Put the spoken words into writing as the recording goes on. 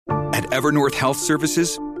At Evernorth Health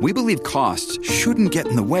Services, we believe costs shouldn't get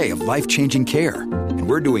in the way of life-changing care, and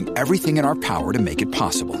we're doing everything in our power to make it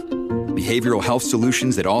possible. Behavioral health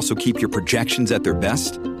solutions that also keep your projections at their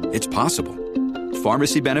best? It's possible.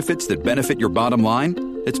 Pharmacy benefits that benefit your bottom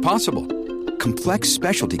line? It's possible. Complex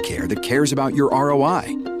specialty care that cares about your ROI?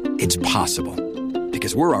 It's possible.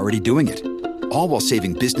 Because we're already doing it. All while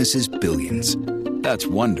saving businesses billions. That's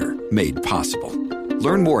Wonder made possible.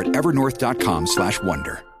 Learn more at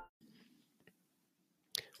evernorth.com/wonder.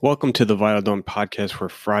 Welcome to the Vital Dawn podcast for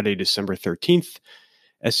Friday, December 13th.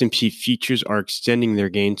 S&P futures are extending their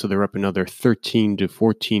gain, so they're up another 13 to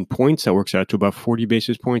 14 points. That works out to about 40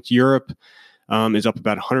 basis points. Europe is up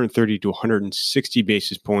about 130 to 160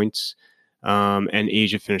 basis points, and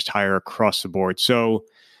Asia finished higher across the board. So,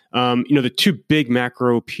 the two big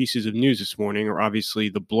macro pieces of news this morning are obviously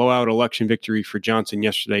the blowout election victory for Johnson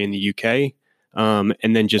yesterday in the UK,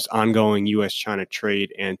 and then just ongoing U.S.-China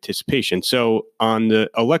trade anticipation. So on the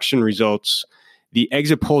election results, the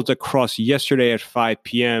exit polls that crossed yesterday at 5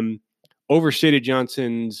 p.m. overstated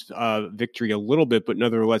Johnson's victory a little bit, but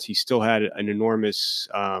nevertheless, he still had an enormous,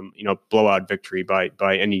 blowout victory by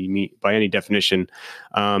any definition.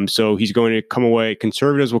 So he's going to come away.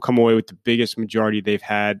 Conservatives will come away with the biggest majority they've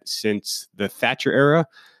had since the Thatcher era,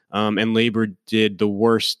 and Labor did the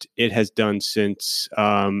worst it has done since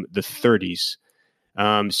the 30s.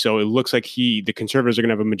 So it looks like the Conservatives are going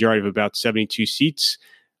to have a majority of about 72 seats.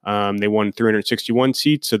 They won 361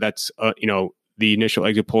 seats, so that's the initial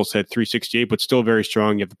exit poll said 368, but still very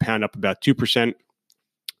strong. You have the pound up about 2%.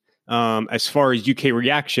 As far as UK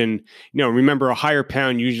reaction, remember a higher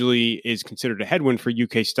pound usually is considered a headwind for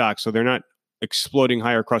UK stocks, so they're not exploding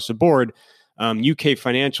higher across the board. UK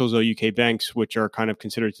financials or UK banks, which are kind of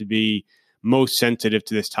considered to be most sensitive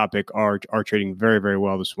to this topic, are trading very, very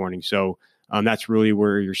well this morning. So that's really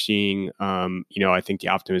where you're seeing, I think the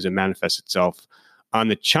optimism manifests itself. On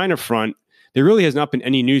the China front, there really has not been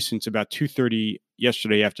any news since about 2:30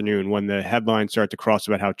 yesterday afternoon when the headlines started to cross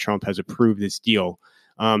about how Trump has approved this deal.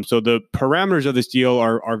 So the parameters of this deal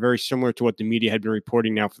are very similar to what the media had been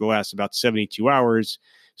reporting now for the last about 72 hours.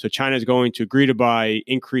 So China is going to agree to buy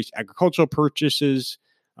increased agricultural purchases.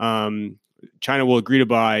 China will agree to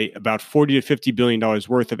buy about $40 to $50 billion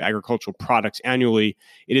worth of agricultural products annually.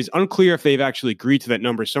 It is unclear if they've actually agreed to that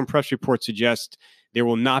number. Some press reports suggest there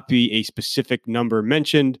will not be a specific number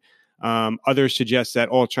mentioned. Others suggest that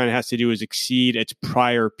all China has to do is exceed its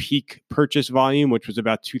prior peak purchase volume, which was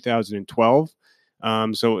about 2012.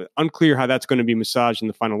 So unclear how that's going to be massaged in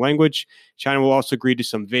the final language. China will also agree to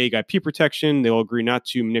some vague IP protection. They'll agree not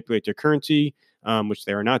to manipulate their currency, which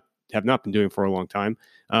they have not been doing for a long time.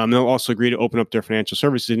 They'll also agree to open up their financial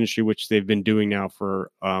services industry, which they've been doing now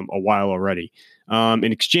for a while already.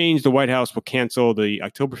 In exchange, the White House will cancel the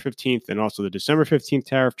October 15th and also the December 15th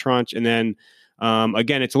tariff tranche. And then,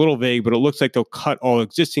 again, it's a little vague, but it looks like they'll cut all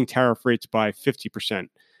existing tariff rates by 50%.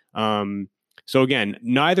 So again,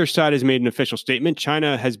 neither side has made an official statement.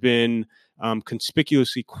 China has been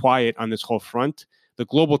conspicuously quiet on this whole front. The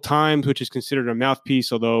Global Times, which is considered a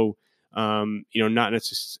mouthpiece, although not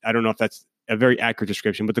necessarily, I don't know if that's a very accurate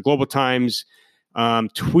description, but the Global Times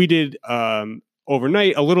tweeted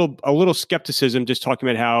overnight a little skepticism, just talking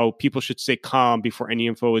about how people should stay calm before any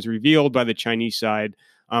info is revealed by the Chinese side,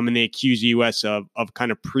 and they accuse the U.S. of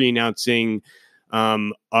kind of pre-announcing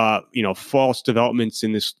false developments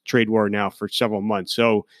in this trade war now for several months.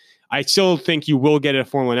 So I still think you will get a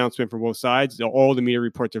formal announcement from both sides. All the media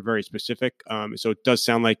reports are very specific, so it does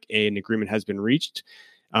sound like an agreement has been reached.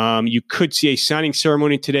 You could see a signing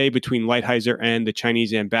ceremony today between Lighthizer and the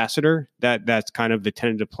Chinese ambassador. That's kind of the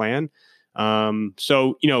tentative plan.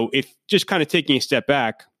 So if just kind of taking a step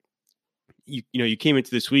back, you came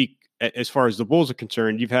into this week, as far as the bulls are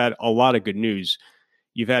concerned, you've had a lot of good news.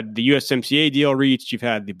 You've had the USMCA deal reached. You've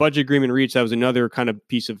had the budget agreement reached. That was another kind of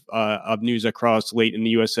piece of news that crossed late in the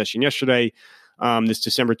U.S. session yesterday. This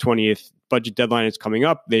December 20th budget deadline is coming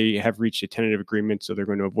up. They have reached a tentative agreement, so they're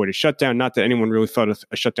going to avoid a shutdown. Not that anyone really thought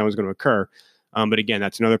a shutdown was going to occur. But again,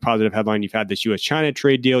 that's another positive headline. You've had this U.S.-China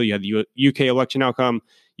trade deal. You had the UK election outcome.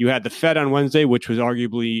 You had the Fed on Wednesday, which was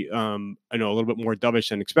arguably a little bit more dovish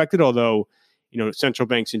than expected, although central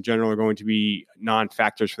banks in general are going to be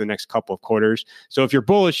non-factors for the next couple of quarters. So if you're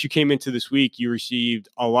bullish, you came into this week, you received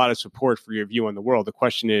a lot of support for your view on the world. The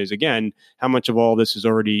question is, again, how much of all this is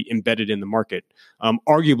already embedded in the market?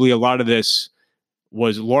 Arguably, a lot of this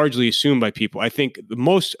was largely assumed by people. I think the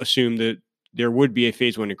most assumed that there would be a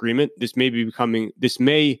phase one agreement. This may be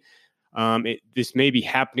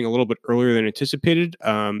happening a little bit earlier than anticipated.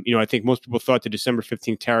 I think most people thought the December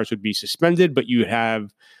 15th tariffs would be suspended, but you would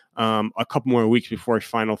have a couple more weeks before a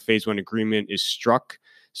final phase one agreement is struck.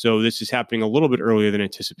 So this is happening a little bit earlier than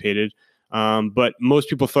anticipated. But most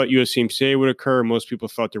people thought USMCA would occur. Most people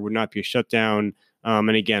thought there would not be a shutdown. And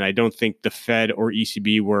again, I don't think the Fed or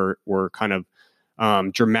ECB were kind of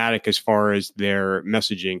dramatic as far as their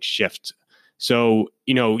messaging shift. So,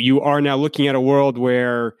 you are now looking at a world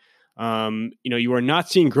where, you are not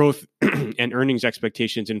seeing growth and earnings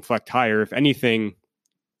expectations inflect higher. If anything,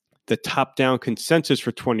 the top-down consensus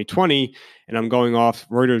for 2020, and I'm going off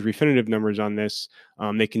Reuters Refinitiv numbers on this,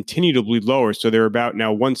 they continue to bleed lower. So they're about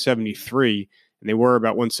now 173, and they were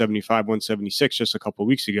about 175, 176 just a couple of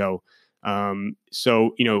weeks ago.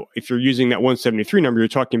 So, if you're using that 173 number, you're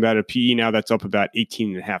talking about a PE now that's up about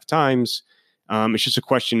 18 and a half times. It's just a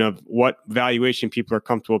question of what valuation people are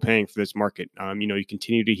comfortable paying for this market. You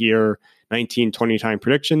continue to hear 19, 20 time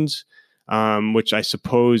predictions, which I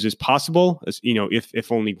suppose is possible,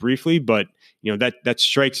 if only briefly. But, that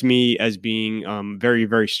strikes me as being very,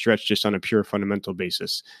 very stretched just on a pure fundamental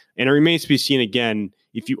basis. And it remains to be seen, again,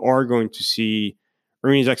 if you are going to see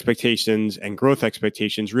earnings expectations and growth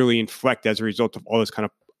expectations really inflect as a result of all this kind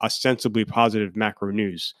of ostensibly positive macro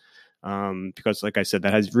news. Because like I said,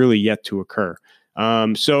 that has really yet to occur.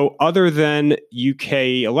 So other than UK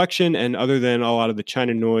election and other than a lot of the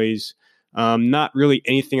China noise, not really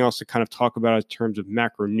anything else to kind of talk about in terms of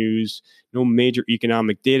macro news. No major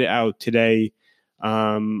economic data out today.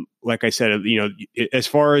 Like I said, as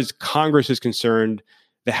far as Congress is concerned,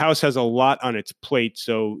 the House has a lot on its plate.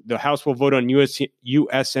 So the House will vote on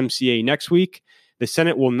USMCA next week. The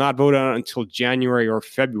Senate will not vote on it until January or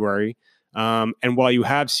February. And while you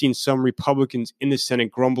have seen some Republicans in the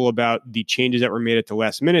Senate grumble about the changes that were made at the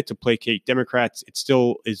last minute to placate Democrats, it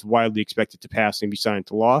still is widely expected to pass and be signed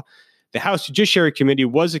into law. The House Judiciary Committee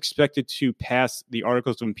was expected to pass the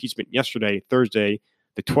articles of impeachment yesterday, Thursday,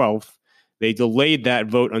 the 12th. They delayed that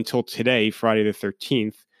vote until today, Friday the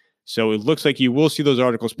 13th. So it looks like you will see those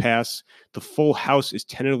articles pass. The full House is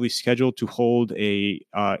tentatively scheduled to hold a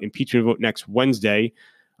impeachment vote next Wednesday.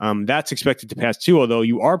 That's expected to pass too, although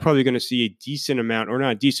you are probably going to see a decent amount, or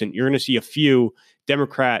not decent, you're going to see a few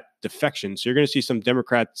Democrat defections. So you're going to see some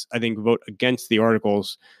Democrats, I think, vote against the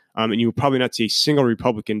articles, and you will probably not see a single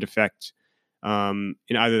Republican defect in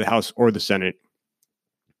either the House or the Senate.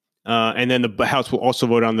 And then the House will also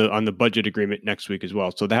vote on the budget agreement next week as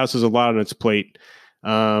well. So the House has a lot on its plate.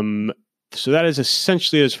 So that is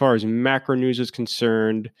essentially as far as macro news is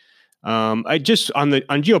concerned. I just on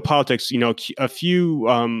geopolitics, a few,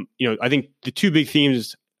 I think the two big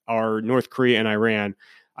themes are North Korea and Iran.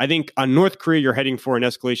 I think on North Korea, you're heading for an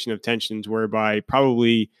escalation of tensions whereby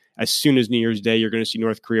probably as soon as New Year's Day, you're going to see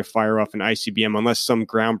North Korea fire off an ICBM unless some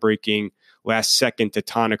groundbreaking last second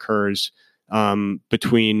détente occurs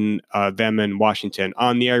between them and Washington.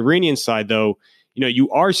 On the Iranian side, though, you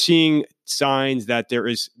are seeing signs that there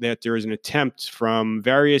is an attempt from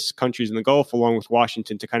various countries in the Gulf, along with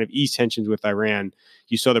Washington, to kind of ease tensions with Iran.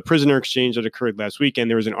 You saw the prisoner exchange that occurred last weekend.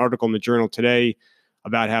 There was an article in the Journal today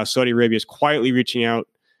about how Saudi Arabia is quietly reaching out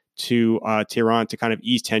to Tehran to kind of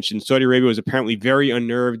ease tensions. Saudi Arabia was apparently very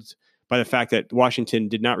unnerved by the fact that Washington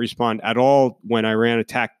did not respond at all when Iran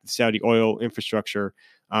attacked the Saudi oil infrastructure.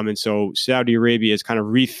 And so Saudi Arabia is kind of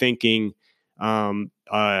rethinking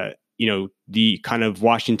the kind of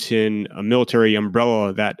Washington military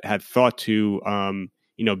umbrella that had thought to,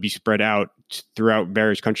 be spread out throughout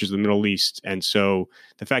various countries of the Middle East. And so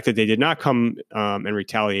the fact that they did not come and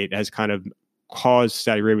retaliate has kind of caused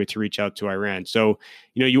Saudi Arabia to reach out to Iran. So,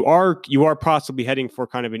 you are possibly heading for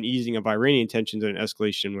kind of an easing of Iranian tensions and an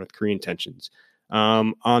escalation of North Korean tensions.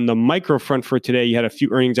 On the micro front for today, you had a few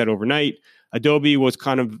earnings out overnight. Adobe was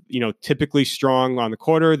kind of, typically strong on the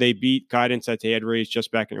quarter. They beat guidance that they had raised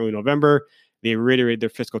just back in early November. They reiterated their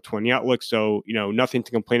fiscal 20 outlook. So, nothing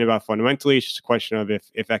to complain about fundamentally. It's just a question of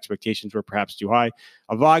if expectations were perhaps too high.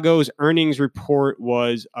 Avago's earnings report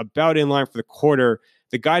was about in line for the quarter.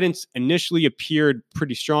 The guidance initially appeared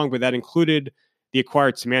pretty strong, but that included the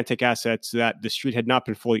acquired Symantec assets that the street had not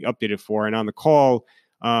been fully updated for. And on the call,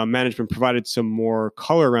 management provided some more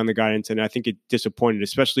color around the guidance, and I think it disappointed,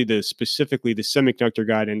 especially specifically the semiconductor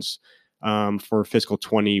guidance for fiscal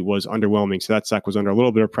 20 was underwhelming. So that stock was under a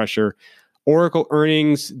little bit of pressure. Oracle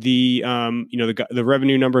earnings, the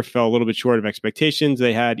revenue number fell a little bit short of expectations.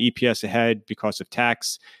 They had EPS ahead because of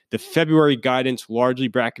tax. The February guidance largely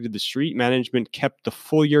bracketed the street. Management kept the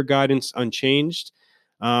full year guidance unchanged,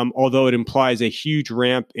 although it implies a huge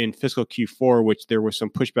ramp in fiscal Q4, which there was some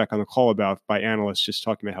pushback on the call about by analysts just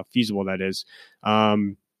talking about how feasible that is.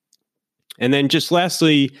 And then just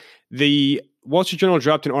lastly, the Wall Street Journal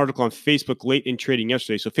dropped an article on Facebook late in trading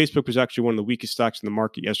yesterday. So Facebook was actually one of the weakest stocks in the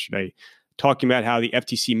market yesterday. talking about how the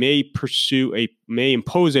FTC may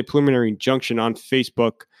impose a preliminary injunction on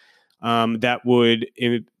Facebook that would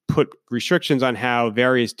put restrictions on how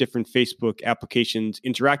various different Facebook applications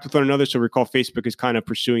interact with one another. So recall Facebook is kind of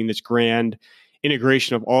pursuing this grand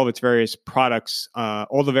integration of all of its various products,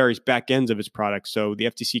 all the various back ends of its products. So the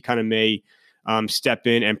FTC kind of may step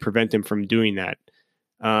in and prevent them from doing that.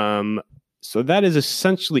 So that is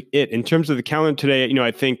essentially it. In terms of the calendar today, I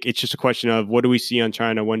think it's just a question of what do we see on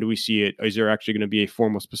China? When do we see it? Is there actually going to be a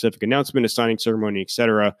formal specific announcement, a signing ceremony, et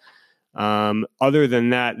cetera? Other than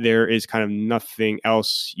that, there is kind of nothing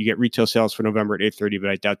else. You get retail sales for November at 8:30, but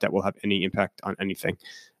I doubt that will have any impact on anything.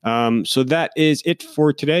 So that is it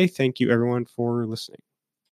for today. Thank you, everyone, for listening.